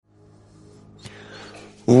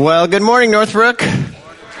Well, good morning, Northbrook.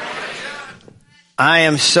 I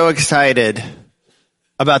am so excited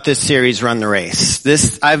about this series, Run the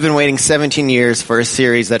Race. I've been waiting 17 years for a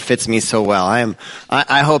series that fits me so well.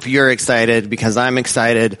 I hope you're excited because I'm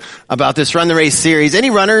excited about this Run the Race series.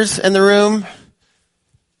 Any runners in the room?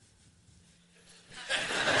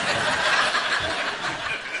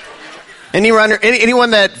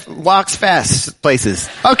 Anyone that walks fast places?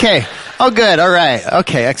 Okay. Oh, good. All right.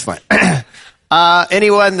 Okay. Excellent.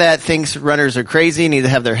 Anyone that thinks runners are crazy, need to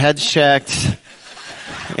have their heads checked?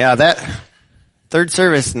 Yeah, that third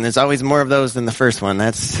service, and there's always more of those than the first one.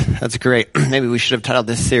 That's great. Maybe we should have titled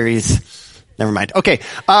this series. Never mind. Okay.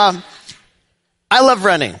 I love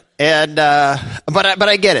running, and but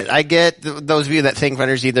I get it. I get those of you that think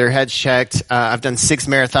runners need their heads checked. I've done 6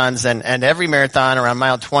 marathons, and every marathon around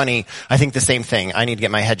mile 20, I think the same thing. I need to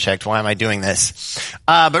get my head checked. Why am I doing this?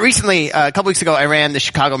 But recently, a couple weeks ago, I ran the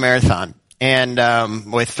Chicago Marathon.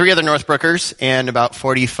 And with 3 other Northbrookers and about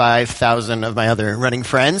 45,000 of my other running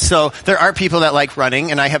friends. So there are people that like running,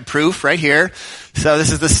 and I have proof right here. So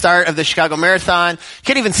this is the start of the Chicago Marathon.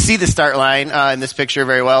 Can't even see the start line in this picture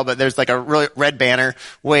very well, but there's like a really red banner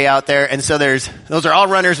way out there. And so those are all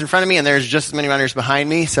runners in front of me, and there's just as many runners behind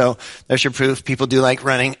me. So there's your proof. People do like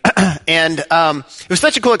running. And it was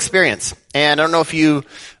such a cool experience. And I don't know if you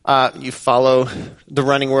follow the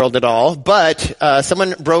running world at all, but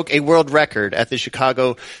someone broke a world record at the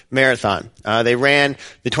Chicago Marathon. They ran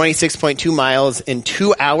the 26.2 miles in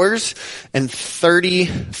 2 hours and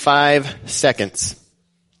 35 seconds.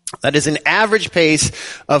 That is an average pace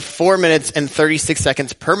of 4 minutes and 36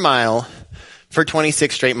 seconds per mile for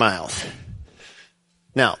 26 straight miles.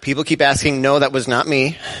 Now, people keep asking, no, that was not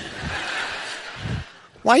me.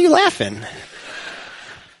 Why are you laughing?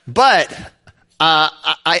 But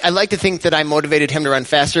I like to think that I motivated him to run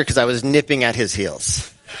faster because I was nipping at his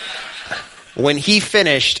heels. When he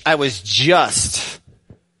finished, I was just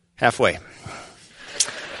halfway.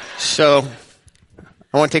 So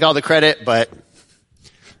I won't take all the credit, but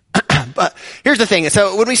here's the thing.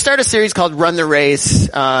 So when we start a series called Run the Race,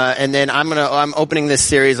 and then I'm opening this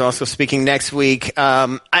series, also speaking next week.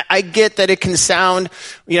 I get that it can sound,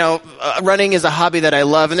 running is a hobby that I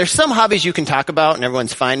love, and there's some hobbies you can talk about and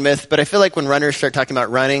everyone's fine with, but I feel like when runners start talking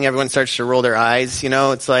about running, everyone starts to roll their eyes.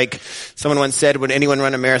 It's like someone once said, would anyone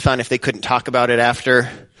run a marathon if they couldn't talk about it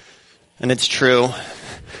after? And it's true.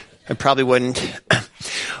 I probably wouldn't.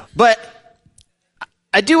 But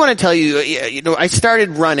I do want to tell you, I started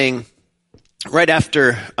running right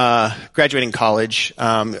after graduating college.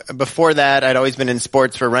 Before that, I'd always been in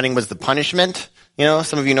sports where running was the punishment.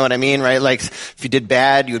 Some of you know what I mean, right? Like if you did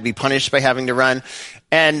bad, you would be punished by having to run.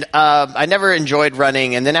 And I never enjoyed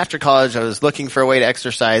running. And then after college, I was looking for a way to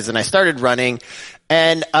exercise, and I started running.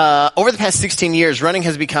 And over the past 16 years, running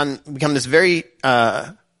has become this very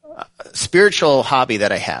spiritual hobby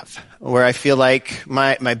that I have, where I feel like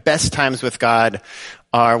my best times with God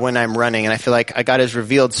are when I'm running, and I feel like God has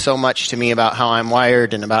revealed so much to me about how I'm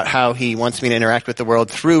wired and about how He wants me to interact with the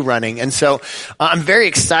world through running. And so I'm very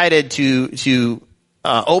excited to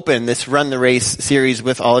open this Run the Race series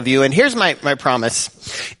with all of you. And here's my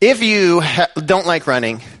promise: if you don't like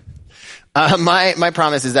running, my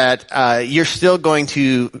promise is that you're still going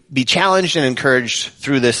to be challenged and encouraged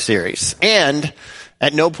through this series. And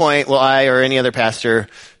at no point will I or any other pastor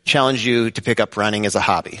challenge you to pick up running as a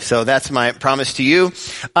hobby. So that's my promise to you.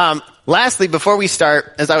 Lastly, before we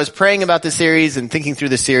start, as I was praying about this series and thinking through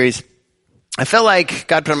this series, I felt like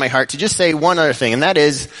God put on my heart to just say one other thing, and that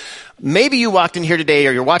is, maybe you walked in here today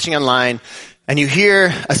or you're watching online and you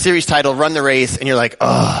hear a series titled Run the Race and you're like,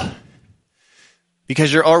 oh,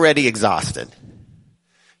 because you're already exhausted.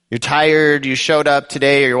 You're tired, you showed up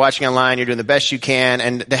today, or you're watching online, you're doing the best you can,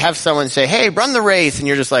 and to have someone say, hey, run the race, and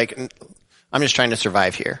you're just like, I'm just trying to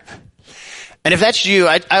survive here. And if that's you,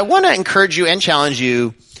 I want to encourage you and challenge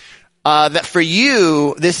you that for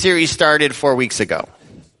you, this series started 4 weeks ago.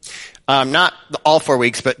 Not all 4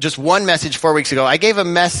 weeks, but just one message 4 weeks ago. I gave a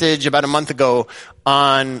message about a month ago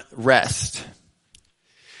on rest.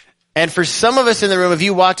 And for some of us in the room, if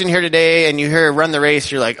you walked in here today and you hear Run the Race,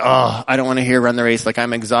 you're like, oh, I don't want to hear Run the Race. Like,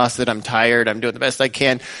 I'm exhausted, I'm tired, I'm doing the best I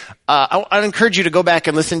can. I'd encourage you to go back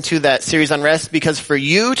and listen to that series on rest, because for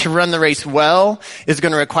you to run the race well is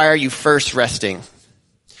going to require you first resting.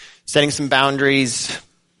 Setting some boundaries,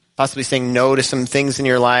 possibly saying no to some things in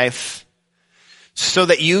your life, so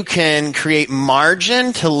that you can create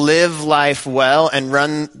margin to live life well and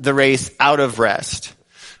run the race out of rest.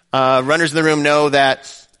 Runners in the room know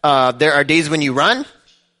that there are days when you run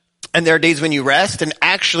and there are days when you rest, and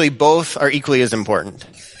actually both are equally as important.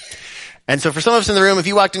 And so for some of us in the room, if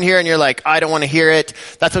you walked in here and you're like, I don't want to hear it,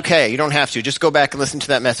 that's okay. You don't have to. Just go back and listen to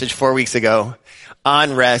that message 4 weeks ago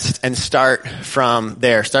on rest and start from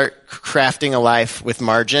there. Start crafting a life with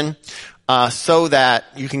margin, so that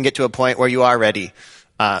you can get to a point where you are ready,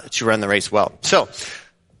 to run the race well. So,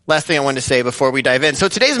 last thing I wanted to say before we dive in. So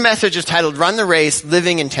today's message is titled, Run the Race,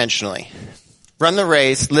 Living Intentionally. Run the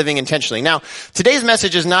race, living intentionally. Now, today's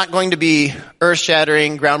message is not going to be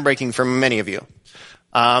earth-shattering, groundbreaking for many of you.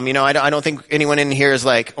 I don't think anyone in here is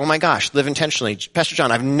like, oh my gosh, live intentionally. Pastor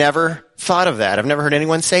John, I've never thought of that. I've never heard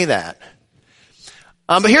anyone say that.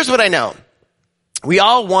 But here's what I know. We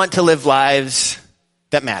all want to live lives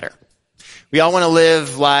that matter. We all want to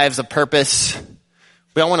live lives of purpose.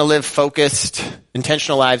 We all want to live focused,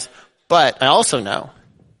 intentional lives. But I also know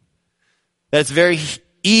that it's very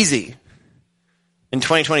easy in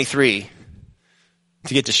 2023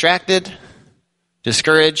 to get distracted,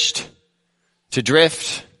 discouraged, to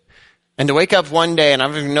drift, and to wake up one day, and I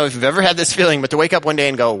don't even know if you've ever had this feeling, but to wake up one day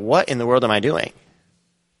and go, what in the world am I doing?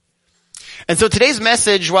 And so today's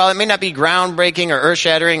message, while it may not be groundbreaking or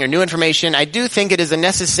earth-shattering or new information, I do think it is a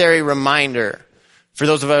necessary reminder for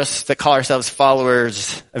those of us that call ourselves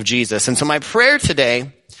followers of Jesus. And so my prayer today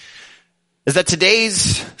is that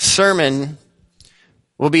today's sermon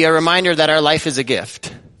will be a reminder that our life is a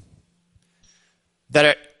gift,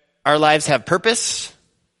 that our lives have purpose,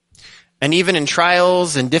 and even in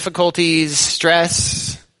trials and difficulties,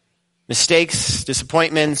 stress, mistakes,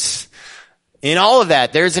 disappointments, in all of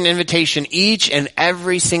that, there's an invitation each and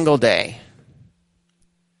every single day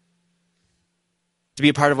to be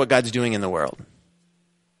a part of what God's doing in the world.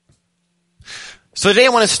 So today I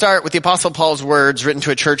want to start with the Apostle Paul's words written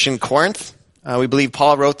to a church in Corinth. We believe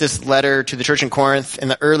Paul wrote this letter to the church in Corinth in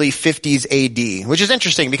the early 50s AD, which is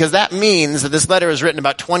interesting because that means that this letter was written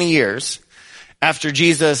about 20 years after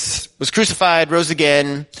Jesus was crucified, rose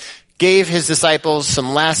again, gave his disciples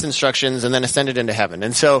some last instructions, and then ascended into heaven.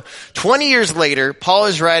 And so 20 years later, Paul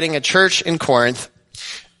is writing a church in Corinth,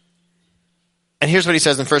 and here's what he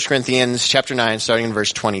says in 1 Corinthians chapter 9, starting in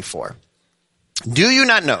verse 24. Do you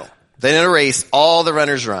not know that in a race all the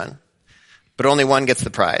runners run, but only one gets the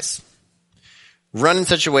prize? Run in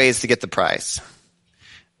such a way as to get the prize.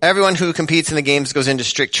 Everyone who competes in the games goes into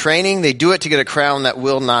strict training. They do it to get a crown that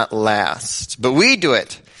will not last. But we do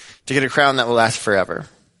it to get a crown that will last forever.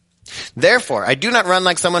 Therefore, I do not run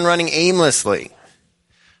like someone running aimlessly.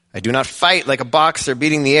 I do not fight like a boxer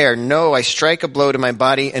beating the air. No, I strike a blow to my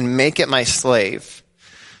body and make it my slave,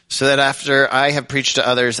 so that after I have preached to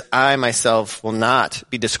others, I myself will not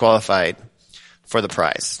be disqualified for the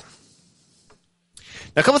prize.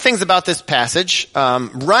 Now, a couple things about this passage.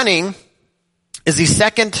 Running is the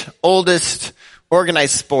second oldest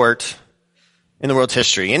organized sport in the world's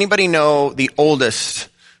history. Anybody know the oldest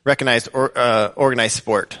recognized organized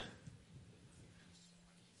sport?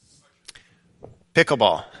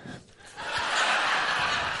 Pickleball.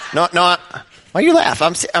 No. Why you laugh?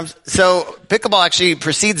 So pickleball actually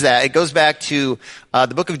precedes that. It goes back to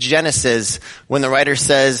the book of Genesis when the writer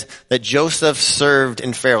says that Joseph served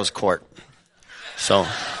in Pharaoh's court. So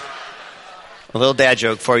a little dad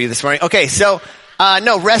joke for you this morning. Okay, so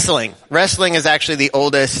no, wrestling. Wrestling is actually the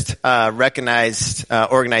oldest recognized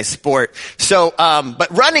organized sport. So, but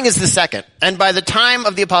running is the second. And by the time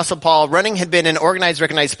of the Apostle Paul, running had been an organized,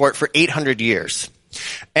 recognized sport for 800 years.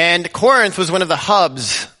 And Corinth was one of the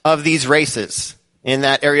hubs of these races in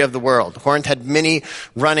that area of the world. Corinth had many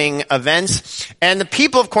running events, and the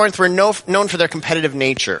people of Corinth were known for their competitive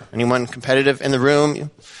nature. Anyone competitive in the room?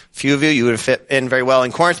 A few of you would have fit in very well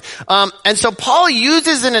in Corinth. And so Paul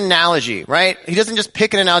uses an analogy, right? He doesn't just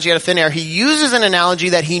pick an analogy out of thin air. He uses an analogy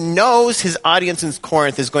that he knows his audience in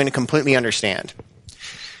Corinth is going to completely understand.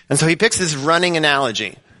 And so he picks this running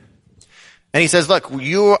analogy. And he says, look,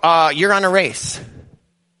 you're on a race.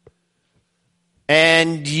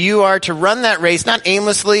 And you are to run that race, not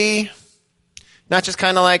aimlessly, not just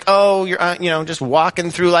kind of like, oh, you're, just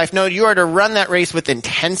walking through life. No, you are to run that race with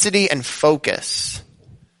intensity and focus.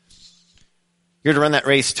 You're to run that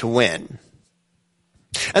race to win.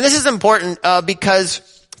 And this is important, because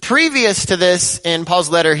previous to this in Paul's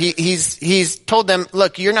letter, he's told them,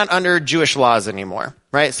 look, you're not under Jewish laws anymore,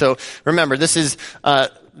 right? So remember, this is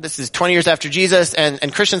 20 years after Jesus,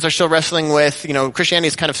 and Christians are still wrestling with, Christianity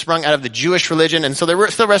is kind of sprung out of the Jewish religion, and so they're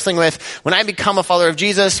still wrestling with, when I become a follower of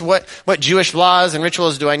Jesus, what Jewish laws and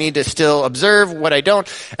rituals do I need to still observe, what I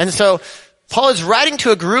don't? And so Paul is writing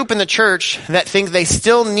to a group in the church that think they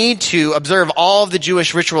still need to observe all of the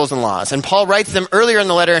Jewish rituals and laws. And Paul writes them earlier in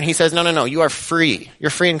the letter, and he says, no, you are free. You're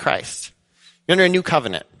free in Christ. You're under a new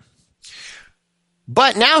covenant.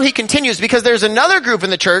 But now he continues because there's another group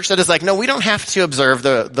in the church that is like, no, we don't have to observe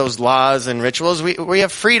those laws and rituals. We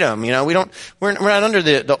have freedom. We're not under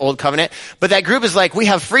the old covenant. But that group is like, we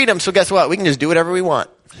have freedom. So guess what? We can just do whatever we want.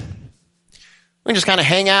 We can just kind of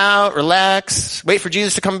hang out, relax, wait for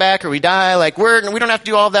Jesus to come back or we die. Like we don't have to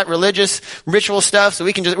do all of that religious ritual stuff. So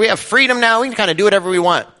we have freedom now. We can kind of do whatever we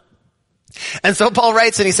want. And so Paul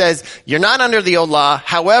writes and he says, you're not under the old law.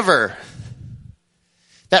 However,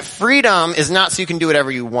 that freedom is not so you can do whatever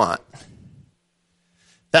you want.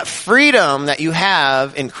 That freedom that you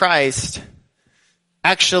have in Christ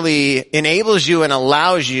actually enables you and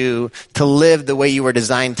allows you to live the way you were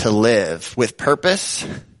designed to live, with purpose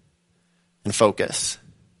and focus.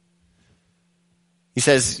 He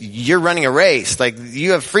says, you're running a race. Like,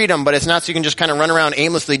 you have freedom, but it's not so you can just kind of run around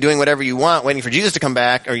aimlessly doing whatever you want, waiting for Jesus to come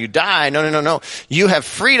back, or you die. No. You have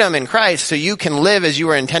freedom in Christ so you can live as you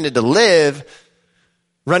were intended to live,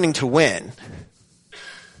 running to win.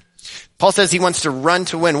 Paul says he wants to run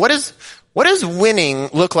to win. What does winning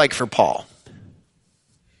look like for Paul?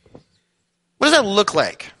 What does that look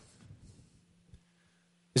like?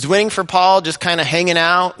 Is winning for Paul just kind of hanging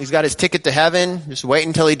out? He's got his ticket to heaven, just waiting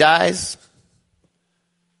until he dies?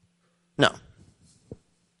 No.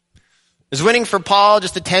 Is winning for Paul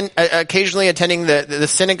just occasionally attending the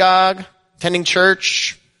synagogue, attending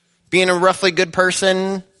church, being a roughly good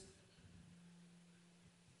person?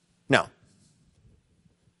 No.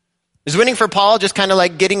 Is winning for Paul just kind of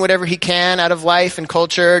like getting whatever he can out of life and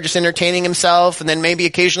culture, just entertaining himself, and then maybe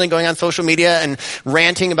occasionally going on social media and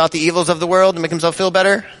ranting about the evils of the world to make himself feel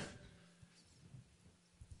better?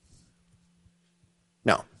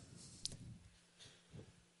 No.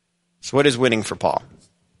 So what is winning for Paul?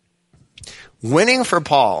 Winning for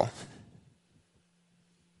Paul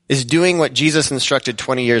is doing what Jesus instructed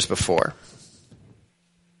 20 years before.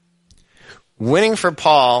 Winning for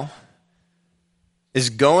Paul is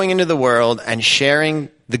going into the world and sharing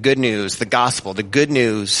the good news, the gospel, the good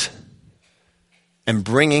news, and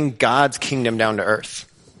bringing God's kingdom down to earth.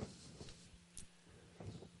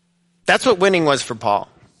 That's what winning was for Paul.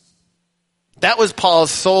 That was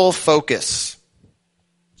Paul's sole focus.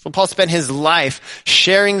 So Paul spent his life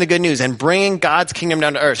sharing the good news and bringing God's kingdom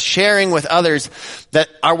down to earth, sharing with others that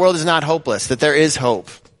our world is not hopeless, that there is hope,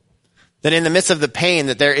 that in the midst of the pain,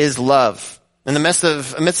 that there is love, in the midst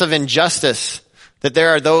of injustice, that there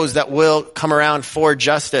are those that will come around for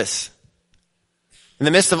justice. In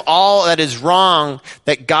the midst of all that is wrong,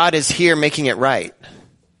 that God is here making it right.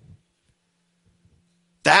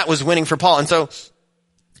 That was winning for Paul. And so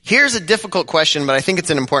here's a difficult question, but I think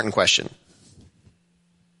it's an important question.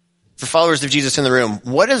 For followers of Jesus in the room,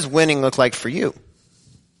 what does winning look like for you?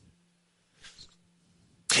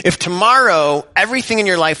 If tomorrow everything in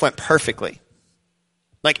your life went perfectly,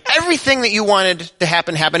 like everything that you wanted to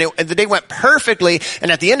happen, the day went perfectly,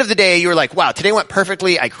 and at the end of the day, you were like, wow, today went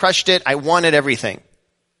perfectly, I crushed it, I wanted everything.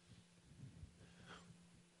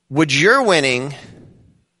 Would your winning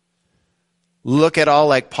look at all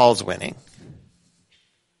like Paul's winning?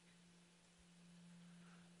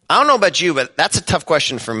 I don't know about you, but that's a tough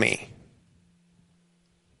question for me.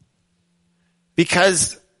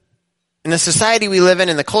 Because in the society we live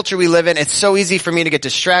in the culture we live in, it's so easy for me to get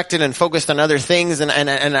distracted and focused on other things,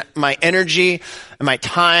 and my energy and my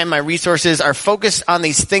time, my resources are focused on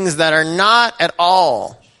these things that are not at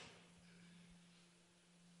all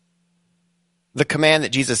the command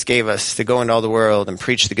that Jesus gave us to go into all the world and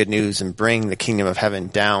preach the good news and bring the kingdom of heaven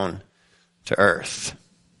down to earth.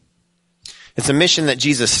 It's a mission that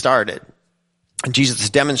Jesus started. Jesus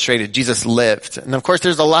demonstrated, Jesus lived. And of course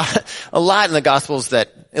there's a lot in the Gospels that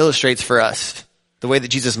illustrates for us the way that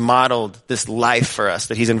Jesus modeled this life for us,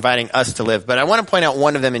 that he's inviting us to live. But I want to point out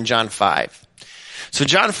one of them in John 5. So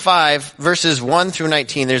John 5, verses 1 through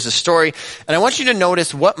 19, there's a story, and I want you to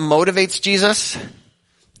notice what motivates Jesus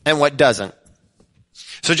and what doesn't.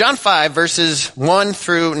 So John 5, verses 1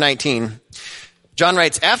 through 19, John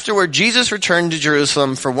writes, afterward, Jesus returned to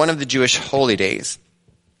Jerusalem for one of the Jewish holy days.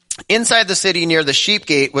 Inside the city near the sheep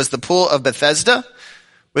gate was the pool of Bethesda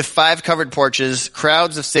with 5 covered porches.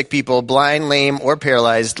 Crowds of sick people, blind, lame, or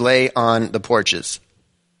paralyzed, lay on the porches.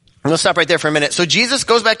 I'm going to stop right there for a minute. So Jesus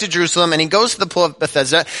goes back to Jerusalem and he goes to the pool of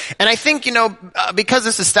Bethesda. And I think, because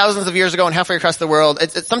this is thousands of years ago and halfway across the world,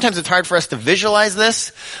 sometimes it's hard for us to visualize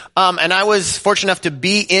this. And I was fortunate enough to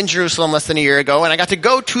be in Jerusalem less than a year ago, and I got to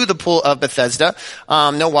go to the pool of Bethesda.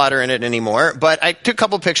 No water in it anymore, but I took a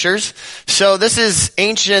couple pictures. So this is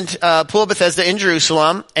ancient pool of Bethesda in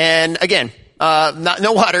Jerusalem. And again,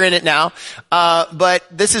 no water in it now. But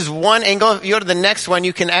this is one angle. If you go to the next one,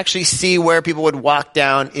 you can actually see where people would walk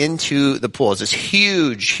down into the pool. It's this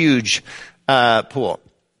huge, huge, pool.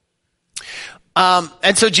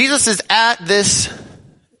 And so Jesus is at this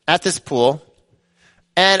pool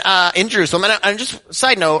and, in Jerusalem. And just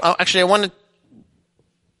side note, actually I want to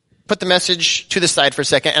put the message to the side for a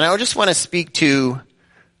second. And I just want to speak to,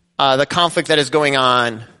 the conflict that is going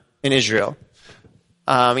on in Israel.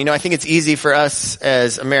 I think it's easy for us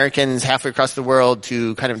as Americans halfway across the world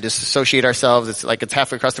to kind of disassociate ourselves. It's like it's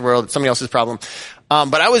halfway across the world. It's somebody else's problem.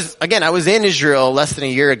 But I was in Israel less than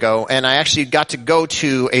a year ago, and I actually got to go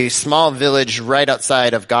to a small village right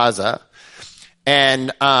outside of Gaza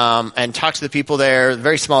and talk to the people there, a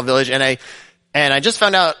very small village. And I just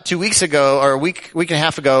found out 2 weeks ago, or a week and a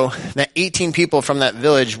half ago, that 18 people from that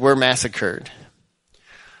village were massacred.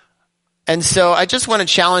 And so I just want to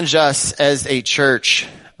challenge us as a church,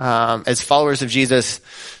 as followers of Jesus,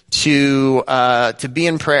 to be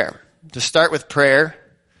in prayer, to start with prayer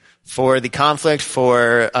for the conflict,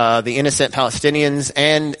 for the innocent Palestinians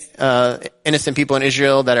and innocent people in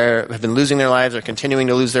Israel that have been losing their lives or continuing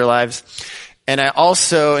to lose their lives. And I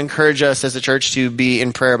also encourage us as a church to be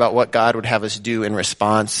in prayer about what God would have us do in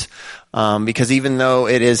response, because even though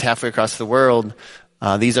it is halfway across the world,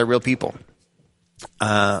 these are real people.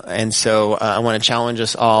 And so I want to challenge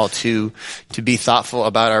us all to be thoughtful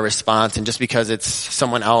about our response, and just because it's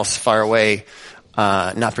someone else far away,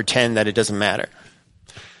 not pretend that it doesn't matter.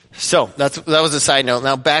 So that was a side note.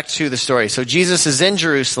 Now back to the story. So Jesus is in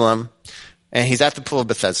Jerusalem and he's at the pool of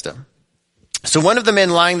Bethesda. So one of the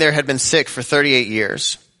men lying there had been sick for 38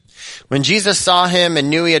 years. When Jesus saw him and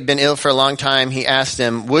knew he had been ill for a long time, he asked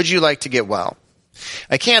him, "Would you like to get well?"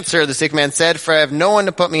 "I can't, sir," the sick man said, "for I have no one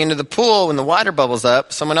to put me into the pool when the water bubbles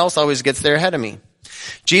up. Someone else always gets there ahead of me."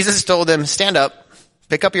 Jesus told him, "Stand up,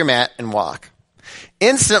 pick up your mat, and walk."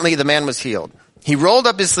 Instantly, the man was healed. He rolled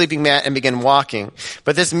up his sleeping mat and began walking.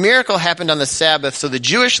 But this miracle happened on the Sabbath, so the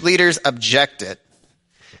Jewish leaders objected.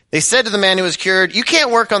 They said to the man who was cured, "You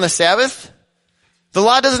can't work on the Sabbath. The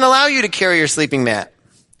law doesn't allow you to carry your sleeping mat."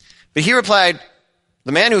 But he replied,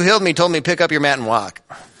 "The man who healed me told me to pick up your mat and walk."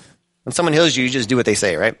 When someone heals you, you just do what they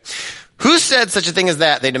say, right? "Who said such a thing as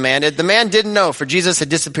that?" they demanded. The man didn't know, for Jesus had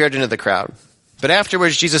disappeared into the crowd. But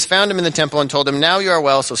afterwards, Jesus found him in the temple and told him, "Now you are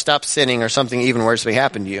well, so stop sinning, or something even worse may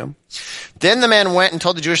happen to you." Then the man went and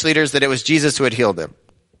told the Jewish leaders that it was Jesus who had healed him.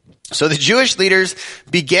 So the Jewish leaders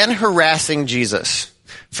began harassing Jesus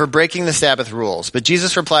for breaking the Sabbath rules. But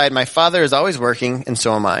Jesus replied, "My Father is always working, and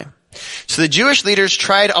so am I." So the Jewish leaders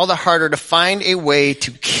tried all the harder to find a way to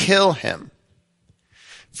kill him.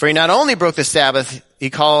 For he not only broke the Sabbath, he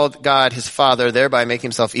called God his Father, thereby making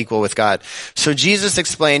himself equal with God. So Jesus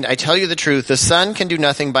explained, "I tell you the truth, the Son can do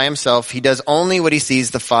nothing by himself. He does only what he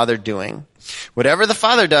sees the Father doing. Whatever the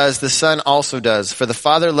Father does, the Son also does. For the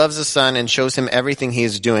Father loves the Son and shows him everything he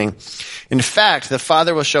is doing. In fact, the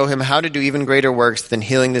Father will show him how to do even greater works than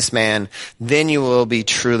healing this man. Then you will be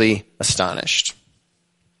truly astonished."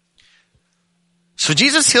 So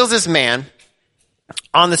Jesus heals this man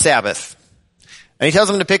on the Sabbath. And he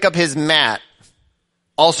tells him to pick up his mat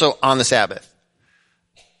also on the Sabbath.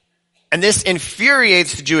 And this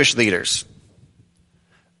infuriates the Jewish leaders.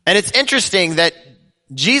 And it's interesting that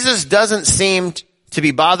Jesus doesn't seem to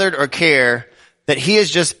be bothered or care that he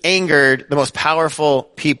has just angered the most powerful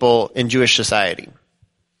people in Jewish society.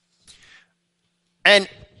 And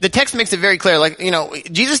the text makes it very clear,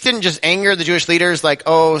 Jesus didn't just anger the Jewish leaders like,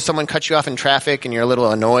 oh, someone cut you off in traffic and you're a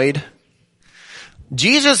little annoyed.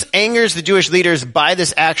 Jesus angers the Jewish leaders by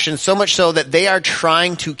this action so much so that they are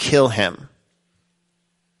trying to kill him.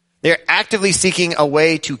 They're actively seeking a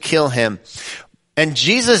way to kill him. And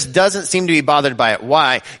Jesus doesn't seem to be bothered by it.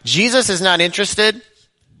 Why? Jesus is not interested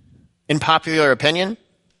in popular opinion.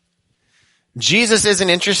 Jesus isn't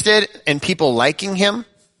interested in people liking him.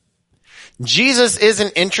 Jesus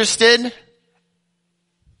isn't interested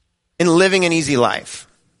in living an easy life.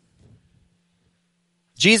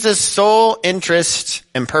 Jesus' sole interest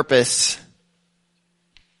and purpose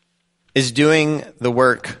is doing the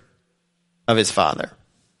work of his Father,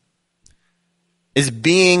 is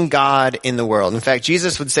being God in the world. In fact,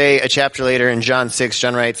 Jesus would say a chapter later in John 6,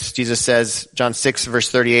 John writes, Jesus says, John 6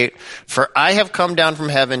 verse 38, "For I have come down from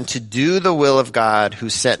heaven to do the will of God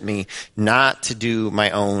who sent me, not to do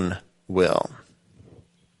my own will."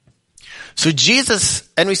 So Jesus,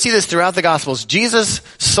 and we see this throughout the Gospels, Jesus'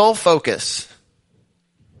 sole focus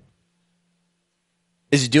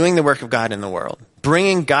is doing the work of God in the world,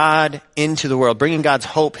 bringing God into the world, bringing God's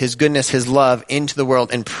hope, his goodness, his love into the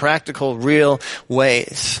world in practical, real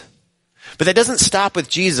ways. But that doesn't stop with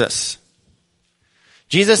Jesus.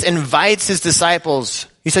 Jesus invites his disciples.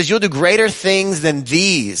 He says, "You'll do greater things than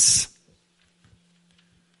these."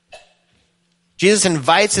 Jesus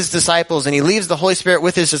invites his disciples, and he leaves the Holy Spirit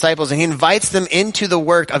with his disciples, and he invites them into the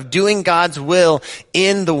work of doing God's will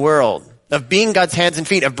in the world, of being God's hands and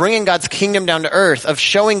feet, of bringing God's kingdom down to earth, of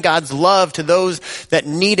showing God's love to those that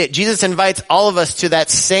need it. Jesus invites all of us to that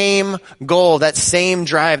same goal, that same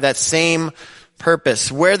drive, that same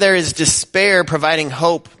purpose. Where there is despair, providing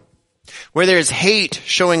hope. Where there is hate,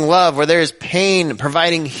 showing love. Where there is pain,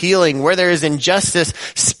 providing healing. Where there is injustice,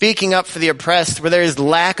 speaking up for the oppressed. Where there is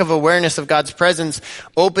lack of awareness of God's presence,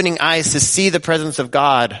 opening eyes to see the presence of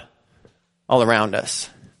God all around us.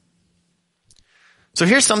 So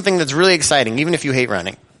here's something that's really exciting, even if you hate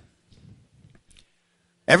running.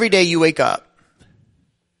 Every day you wake up,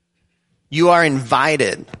 you are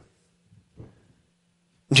invited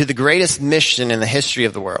into the greatest mission in the history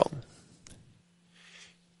of the world.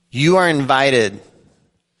 You are invited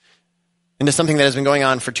into something that has been going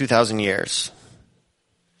on for 2,000 years.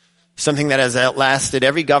 Something that has outlasted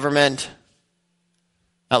every government,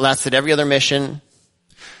 outlasted every other mission.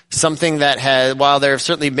 Something that has, while there have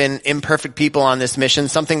certainly been imperfect people on this mission,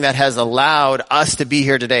 something that has allowed us to be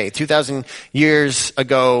here today. 2,000 years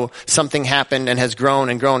ago, something happened and has grown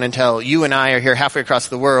and grown until you and I are here halfway across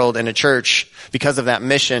the world in a church because of that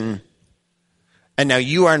mission. And now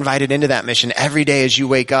you are invited into that mission every day as you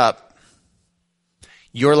wake up.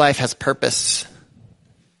 Your life has purpose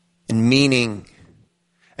and meaning.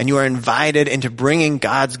 And you are invited into bringing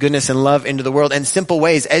God's goodness and love into the world in simple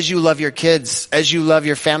ways. As you love your kids, as you love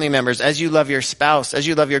your family members, as you love your spouse, as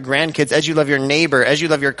you love your grandkids, as you love your neighbor, as you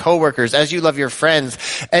love your coworkers, as you love your friends,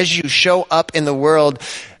 as you show up in the world.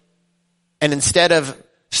 And instead of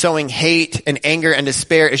sowing hate and anger and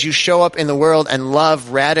despair, as you show up in the world and love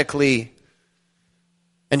radically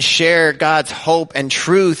and share God's hope and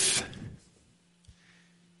truth,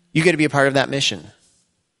 you get to be a part of that mission.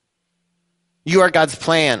 You are God's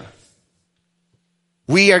plan.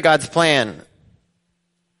 We are God's plan.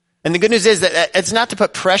 And the good news is that it's not to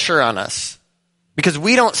put pressure on us, because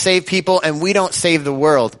we don't save people and we don't save the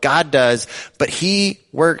world. God does, but he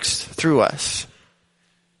works through us.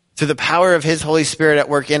 Through the power of his Holy Spirit at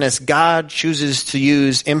work in us, God chooses to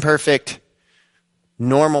use imperfect,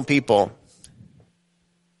 normal people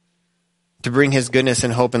to bring his goodness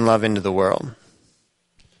and hope and love into the world.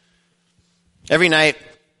 Every night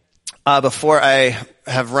before I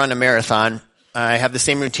have run a marathon, I have the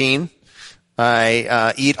same routine.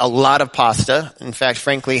 I eat a lot of pasta. In fact,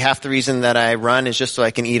 frankly, half the reason that I run is just so I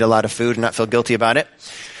can eat a lot of food and not feel guilty about it.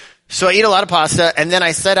 So I eat a lot of pasta, and then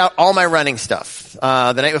I set out all my running stuff.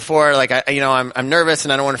 The night before, I'm nervous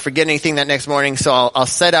and I don't want to forget anything that next morning, so I'll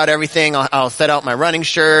set out everything. I'll set out my running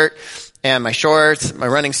shirt and my shorts, my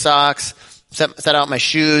running socks, set out my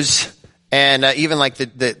shoes, and even like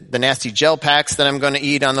the nasty gel packs that I'm going to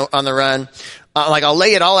eat on the run. I'll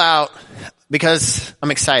lay it all out because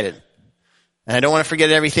I'm excited, and I don't want to forget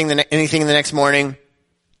anything the next morning.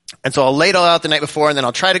 And so I'll lay it all out the night before, and then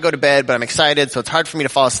I'll try to go to bed, but I'm excited, so it's hard for me to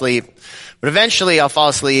fall asleep. But eventually I'll fall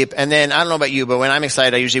asleep, and then I don't know about you, but when I'm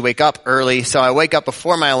excited, I usually wake up early. So I wake up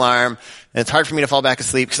before my alarm, and it's hard for me to fall back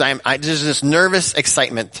asleep because there's this nervous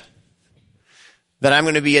excitement that I'm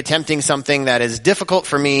going to be attempting something that is difficult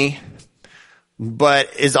for me,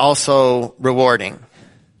 but is also rewarding.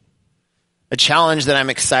 A challenge that I'm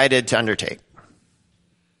excited to undertake.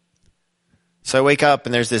 So I wake up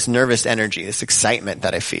and there's this nervous energy, this excitement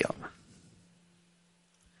that I feel.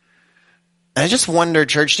 And I just wonder,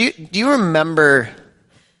 church, do you remember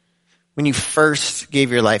when you first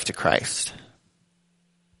gave your life to Christ?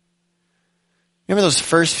 Remember those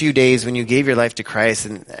first few days when you gave your life to Christ?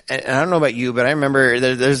 And I don't know about you, but I remember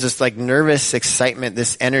there's this like nervous excitement,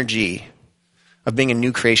 this energy of being a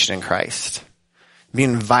new creation in Christ.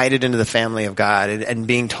 Being invited into the family of God and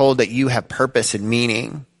being told that you have purpose and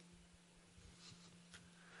meaning.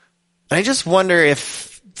 And I just wonder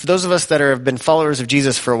if, for those of us that have been followers of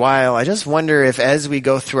Jesus for a while, I just wonder if as we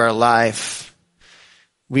go through our life,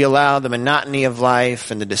 we allow the monotony of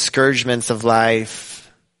life and the discouragements of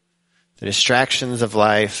life, the distractions of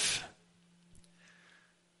life,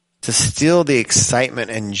 to steal the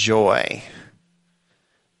excitement and joy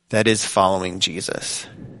that is following Jesus.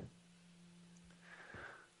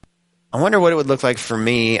 I wonder what it would look like for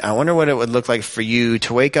me. I wonder what it would look like for you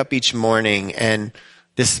to wake up each morning and,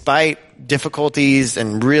 despite difficulties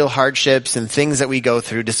and real hardships and things that we go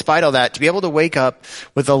through, despite all that, to be able to wake up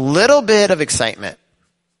with a little bit of excitement,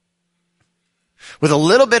 with a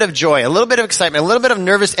little bit of joy, a little bit of excitement, a little bit of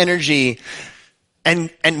nervous energy,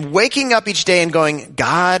 and waking up each day and going,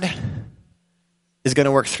 God is going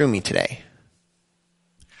to work through me today.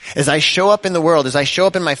 As I show up in the world, as I show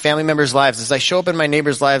up in my family members' lives, as I show up in my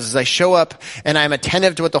neighbors' lives, as I show up and I'm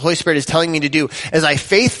attentive to what the Holy Spirit is telling me to do, as I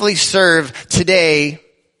faithfully serve today,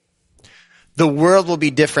 the world will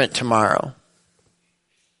be different tomorrow.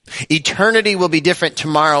 Eternity will be different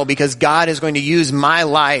tomorrow because God is going to use my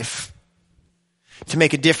life to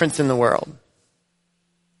make a difference in the world.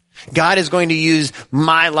 God is going to use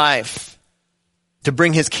my life to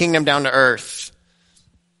bring his kingdom down to earth.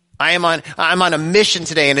 I'm on a mission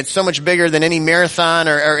today, and it's so much bigger than any marathon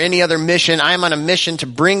or any other mission. I'm on a mission to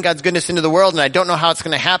bring God's goodness into the world, and I don't know how it's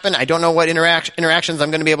going to happen. I don't know what interactions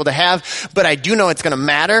I'm going to be able to have, but I do know it's going to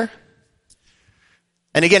matter.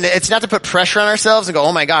 And again, it's not to put pressure on ourselves and go,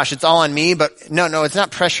 oh my gosh, it's all on me. But no, it's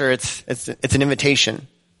not pressure. It's an invitation.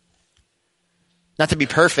 Not to be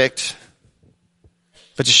perfect,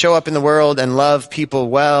 but to show up in the world and love people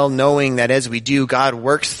well, knowing that as we do, God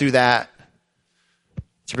works through that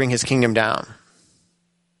to bring his kingdom down.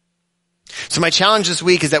 So my challenge this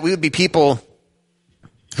week is that we would be people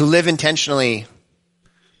who live intentionally,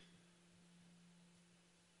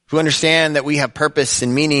 who understand that we have purpose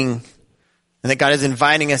and meaning, and that God is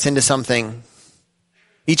inviting us into something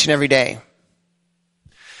each and every day.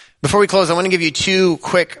 Before we close, I want to give you 2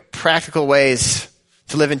 quick practical ways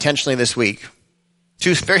to live intentionally this week.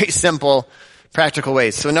 2 very simple, practical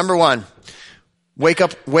ways. So number 1, wake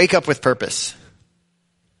up with purpose.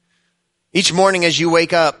 Each morning as you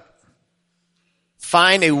wake up,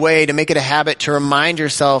 find a way to make it a habit to remind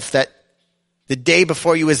yourself that the day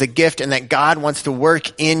before you is a gift and that God wants to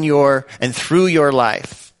work in your and through your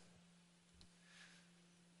life.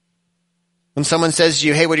 When someone says to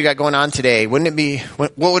you, hey, what do you got going on today? What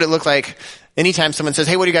would it look like anytime someone says,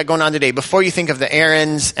 hey, what do you got going on today? Before you think of the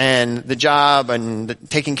errands and the job and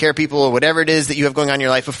taking care of people or whatever it is that you have going on in your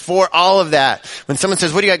life, before all of that, when someone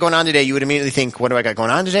says, what do you got going on today? You would immediately think, what do I got going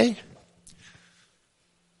on today?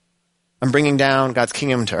 I'm bringing down God's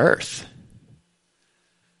kingdom to earth.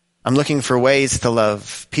 I'm looking for ways to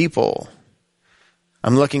love people.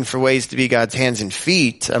 I'm looking for ways to be God's hands and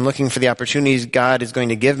feet. I'm looking for the opportunities God is going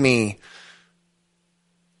to give me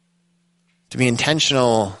to be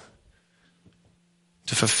intentional,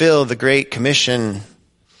 to fulfill the Great Commission,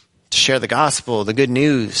 to share the gospel, the good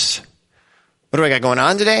news. What do I got going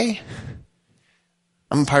on today?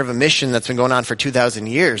 I'm a part of a mission that's been going on for 2,000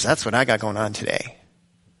 years. That's what I got going on today.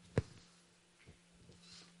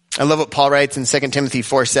 I love what Paul writes in 2 Timothy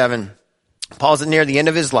 4:7. Paul's near the end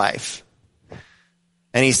of his life,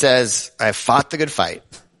 and he says, I have fought the good fight.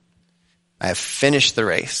 I have finished the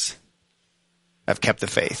race. I've kept the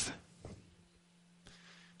faith.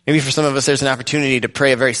 Maybe for some of us, there's an opportunity to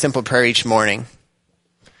pray a very simple prayer each morning.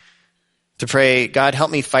 To pray, God,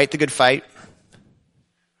 help me fight the good fight.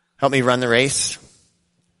 Help me run the race.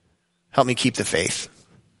 Help me keep the faith.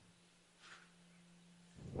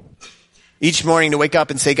 Each morning to wake up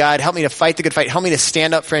and say, God, help me to fight the good fight. Help me to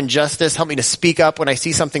stand up for injustice. Help me to speak up when I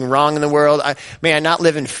see something wrong in the world. May I not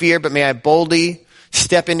live in fear, but may I boldly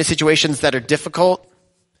step into situations that are difficult.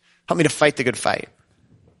 Help me to fight the good fight.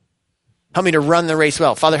 Help me to run the race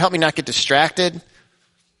well. Father, help me not get distracted.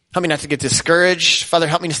 Help me not to get discouraged. Father,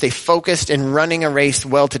 help me to stay focused in running a race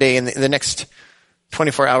well today in the next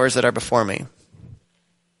 24 hours that are before me.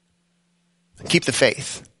 Keep the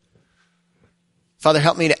faith. Father,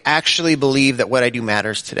 help me to actually believe that what I do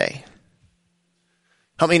matters today.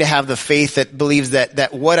 Help me to have the faith that believes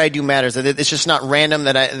that what I do matters, that it's just not random,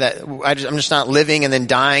 I'm just not living and then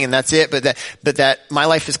dying and that's it, but that my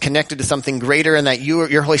life is connected to something greater and that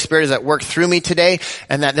your Holy Spirit is at work through me today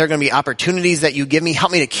and that there are going to be opportunities that you give me.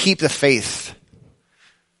 Help me to keep the faith.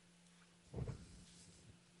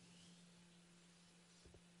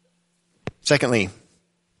 Secondly,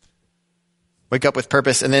 wake up with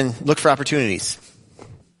purpose and then look for opportunities.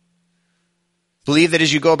 Believe that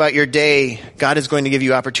as you go about your day, God is going to give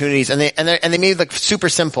you opportunities, and they may look super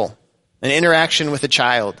simple. An interaction with a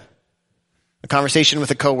child, a conversation with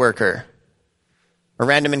a coworker, a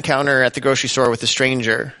random encounter at the grocery store with a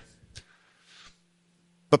stranger.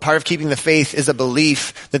 But part of keeping the faith is a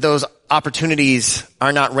belief that those opportunities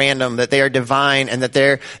are not random, that they are divine, and that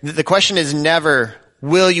the question is never,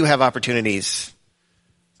 will you have opportunities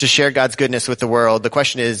to share God's goodness with the world? The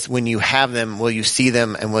question is, when you have them, will you see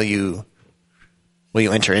them and will you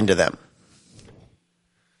enter into them?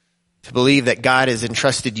 To believe that God has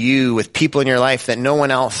entrusted you with people in your life that no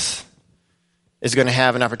one else is going to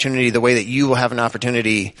have an opportunity the way that you will have an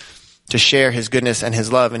opportunity to share his goodness and his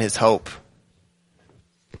love and his hope.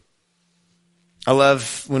 I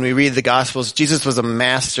love when we read the Gospels, Jesus was a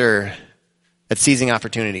master at seizing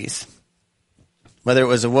opportunities. Whether it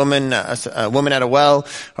was a woman at a well,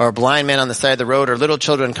 or a blind man on the side of the road, or little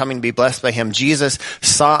children coming to be blessed by him, Jesus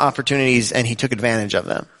saw opportunities and he took advantage of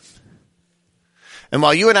them. And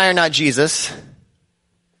while you and I are not Jesus,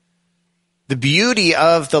 the beauty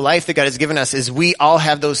of the life that God has given us is we all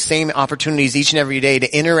have those same opportunities each and every day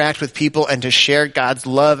to interact with people and to share God's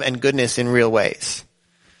love and goodness in real ways.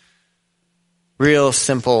 Real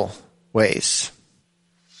simple ways.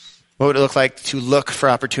 What would it look like to look for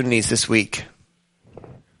opportunities this week?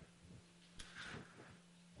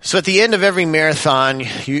 So at the end of every marathon,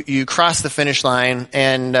 you cross the finish line,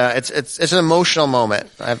 and it's an emotional moment.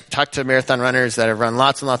 I've talked to marathon runners that have run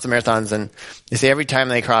lots and lots of marathons, and they say every time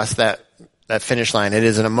they cross that finish line, it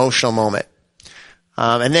is an emotional moment.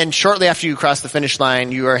 And then shortly after you cross the finish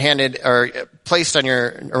line, you are handed or placed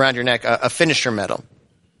around your neck a finisher medal.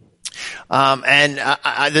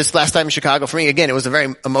 This last time in Chicago, for me, again, it was a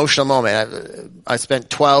very emotional moment. I spent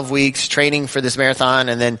 12 weeks training for this marathon,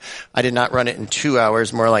 and then I did not run it in 2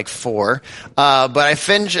 hours, more like 4. But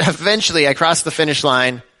eventually I crossed the finish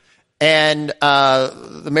line, and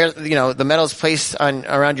the medal is placed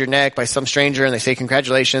around your neck by some stranger, and they say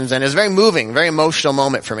congratulations, and it was a very moving, very emotional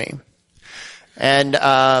moment for me. And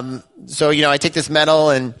so I take this medal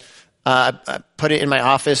and I put it in my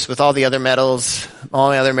office with all the other medals, all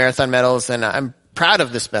my other marathon medals, and I'm proud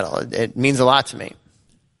of this medal. It means a lot to me.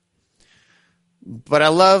 But I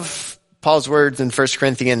love Paul's words in 1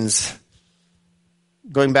 Corinthians,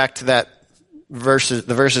 going back to the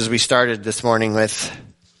verses we started this morning with.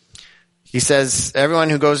 He says, everyone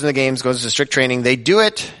who goes in the games goes to strict training. They do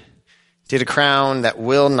it to get a crown that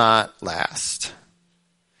will not last.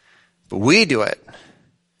 But we do it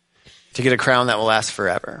to get a crown that will last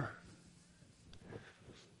forever.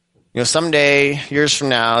 Someday, years from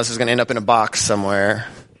now, this is going to end up in a box somewhere.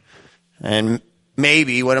 And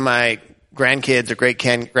maybe one of my grandkids or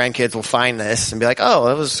great-grandkids will find this and be like, oh,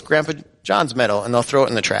 that was Grandpa John's medal, and they'll throw it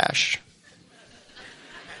in the trash.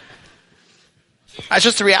 That's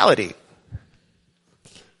just the reality.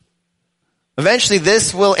 Eventually,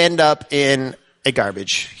 this will end up in a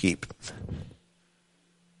garbage heap.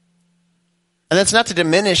 And that's not to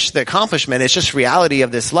diminish the accomplishment. It's just reality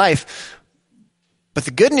of this life. But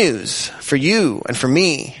the good news for you and for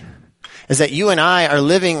me is that you and I are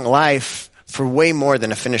living life for way more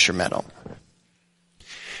than a finisher medal.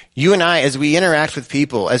 You and I, as we interact with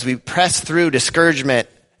people, as we press through discouragement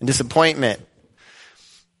and disappointment,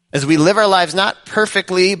 as we live our lives not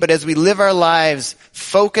perfectly, but as we live our lives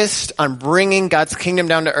focused on bringing God's kingdom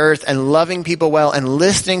down to earth and loving people well and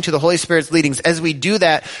listening to the Holy Spirit's leadings, as we do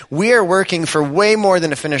that, we are working for way more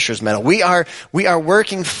than a finisher's medal. We are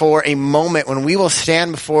working for a moment when we will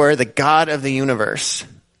stand before the God of the universe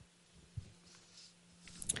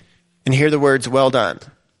and hear the words, well done,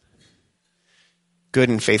 good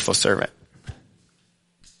and faithful servant.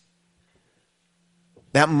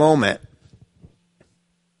 That moment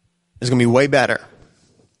is going to be way better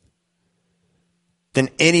than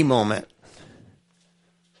any moment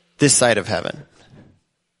this side of heaven.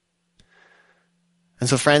 And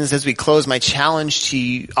so, friends, as we close, my challenge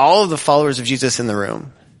to all of the followers of Jesus in the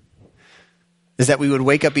room is that we would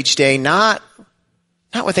wake up each day not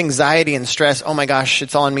with anxiety and stress, oh my gosh,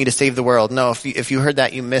 it's all on me to save the world. No, if you heard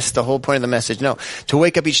that, you missed the whole point of the message. No, to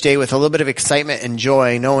wake up each day with a little bit of excitement and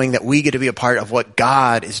joy, knowing that we get to be a part of what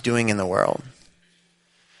God is doing in the world.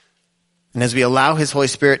 And as we allow His Holy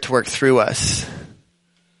Spirit to work through us,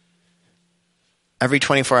 every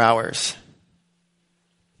 24 hours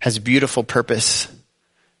has beautiful purpose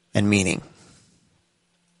and meaning.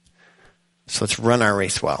 So let's run our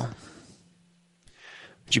race well.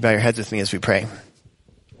 Would you bow your heads with me as we pray?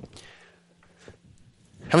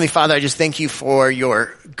 Heavenly Father, I just thank you for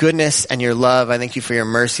your goodness and your love. I thank you for your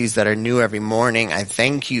mercies that are new every morning. I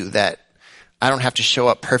thank you that I don't have to show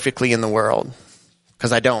up perfectly in the world,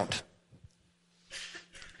 because I don't.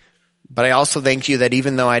 But I also thank you that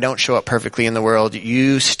even though I don't show up perfectly in the world,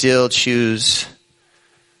 you still choose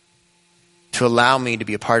to allow me to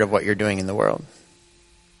be a part of what you're doing in the world.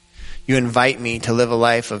 You invite me to live a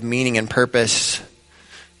life of meaning and purpose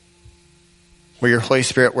where your Holy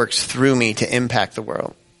Spirit works through me to impact the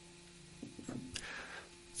world.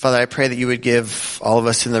 Father, I pray that you would give all of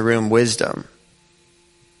us in the room wisdom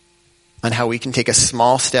on how we can take a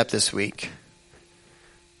small step this week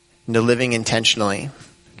into living intentionally,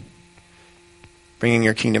 bringing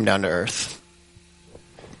your kingdom down to earth.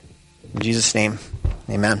 In Jesus' name,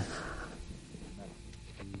 amen.